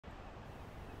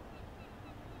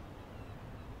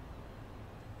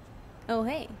Oh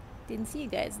hey, didn't see you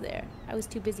guys there. I was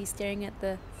too busy staring at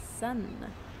the sun.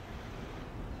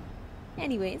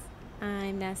 Anyways,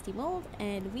 I'm nastymold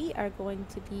and we are going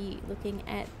to be looking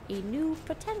at a new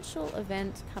potential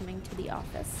event coming to the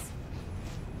office.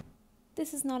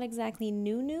 This is not exactly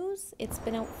new news. It's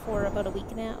been out for about a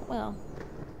week now. Well,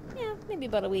 yeah, maybe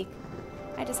about a week.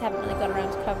 I just haven't really got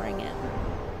around to covering it.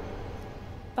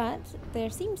 But there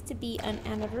seems to be an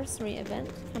anniversary event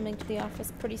coming to the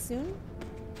office pretty soon,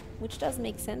 which does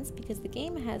make sense because the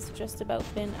game has just about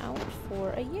been out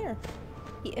for a year.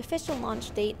 The official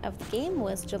launch date of the game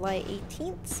was July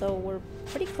 18th, so we're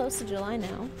pretty close to July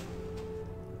now.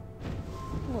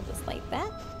 We'll just light that.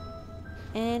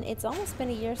 And it's almost been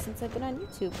a year since I've been on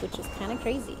YouTube, which is kind of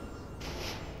crazy.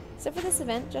 So for this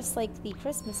event, just like the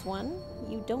Christmas one,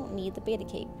 you don't need the beta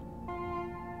cape.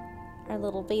 Our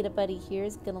little beta buddy here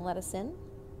is gonna let us in.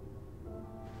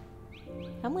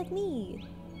 Come with me.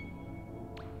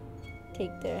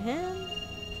 Take their hand.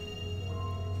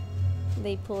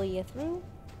 They pull you through.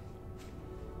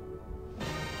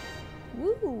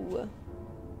 Woo!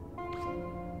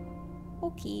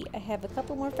 Okay, I have a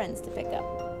couple more friends to pick up.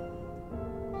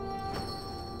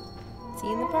 See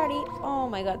you in the party. Oh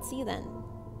my god, see you then.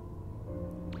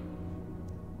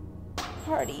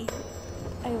 Party.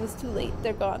 I was too late.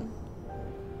 They're gone.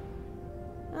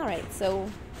 Alright, so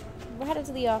we're headed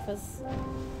to the office.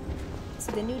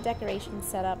 See the new decorations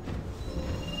set up.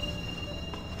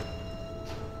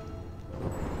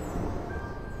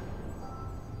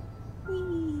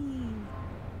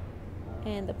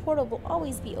 And the portal will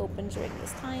always be open during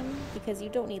this time because you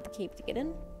don't need the cape to get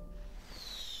in.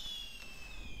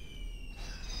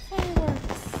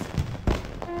 Fireworks!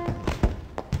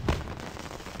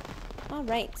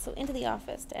 Alright, so into the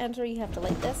office. To enter, you have to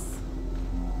light this.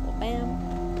 Well,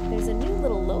 bam. There's a new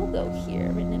little logo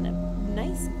here written in a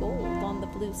nice gold on the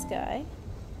blue sky.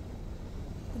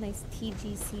 A nice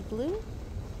TGC blue.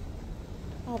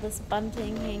 All this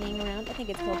bunting hanging around. I think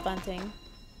it's called bunting.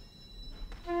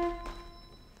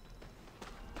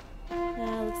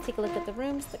 Let's take a look at the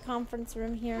rooms, the conference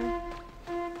room here.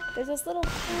 There's this little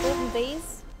golden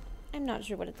vase. I'm not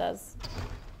sure what it does.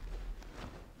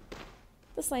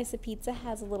 The slice of pizza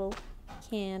has a little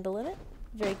candle in it.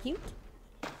 Very cute.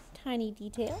 Tiny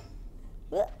detail.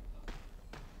 Ugh.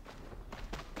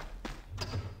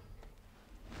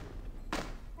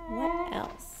 What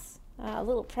else?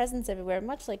 Little presents everywhere,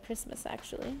 much like Christmas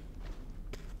actually.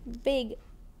 Big,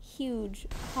 huge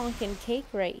honkin' cake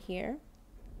right here.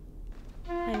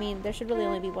 I mean, there should really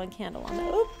only be one candle on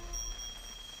it. Oop!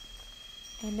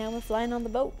 And now we're flying on the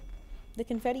boat. The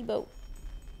confetti boat.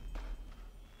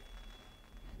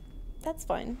 That's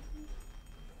fine.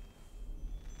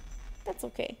 That's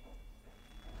okay.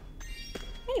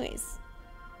 Anyways,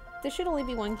 there should only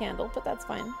be one candle, but that's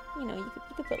fine. You know, you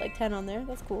could put like 10 on there.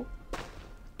 That's cool.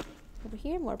 Over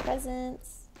here, more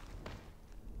presents.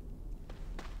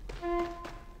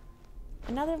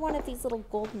 Another one of these little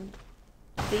golden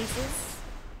vases.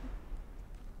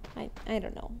 I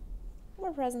don't know.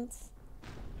 More presents.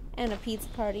 And a pizza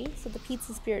party, so the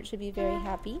pizza spirit should be very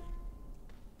happy.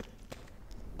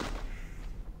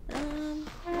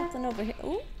 Nothing over here.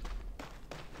 Ooh!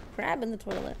 Crab in the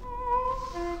toilet.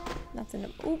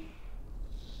 Nothing. Ooh!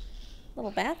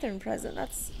 Little bathroom present.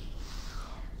 That's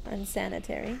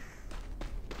unsanitary.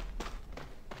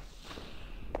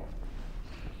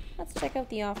 Let's check out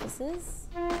the offices.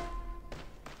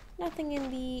 Nothing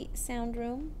in the sound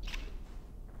room.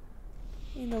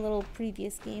 In the little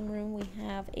previous game room, we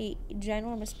have a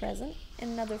ginormous present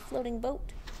and another floating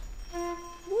boat.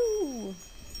 Woo!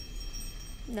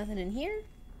 Nothing in here.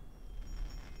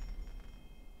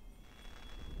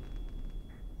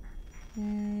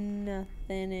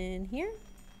 Nothing in here.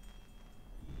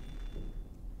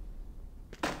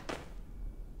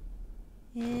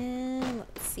 And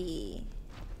let's see.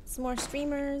 Some more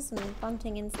streamers and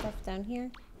bunting and stuff down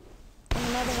here. And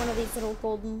another one of these little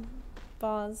golden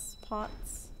vase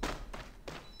pots.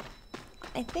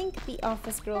 I think the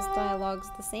office girl's dialogue's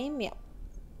the same. Yep.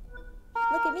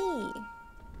 Look at me.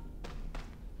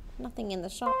 Nothing in the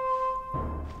shop.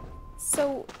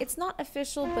 So it's not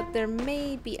official, but there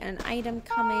may be an item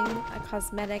coming, a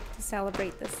cosmetic to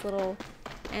celebrate this little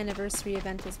anniversary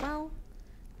event as well.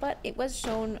 But it was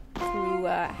shown through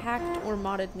hacked or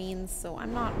modded means, so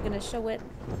I'm not going to show it.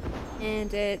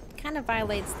 And it kind of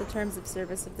violates the terms of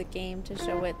service of the game to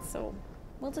show it, so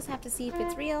we'll just have to see if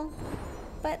it's real.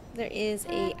 But there is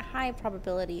a high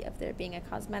probability of there being a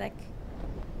cosmetic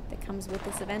that comes with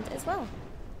this event as well.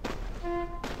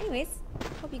 Anyways,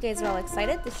 hope you guys are all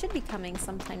excited. This should be coming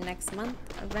sometime next month,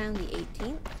 around the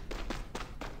 18th,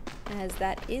 as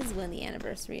that is when the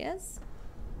anniversary is.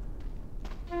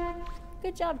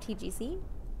 Good job, TGC.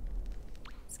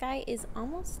 Sky is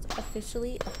almost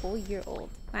officially a whole year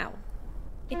old. Wow.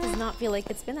 It does not feel like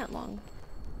it's been that long.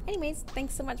 Anyways,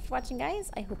 thanks so much for watching, guys.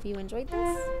 I hope you enjoyed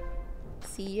this.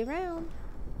 See you around.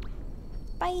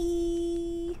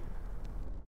 Bye!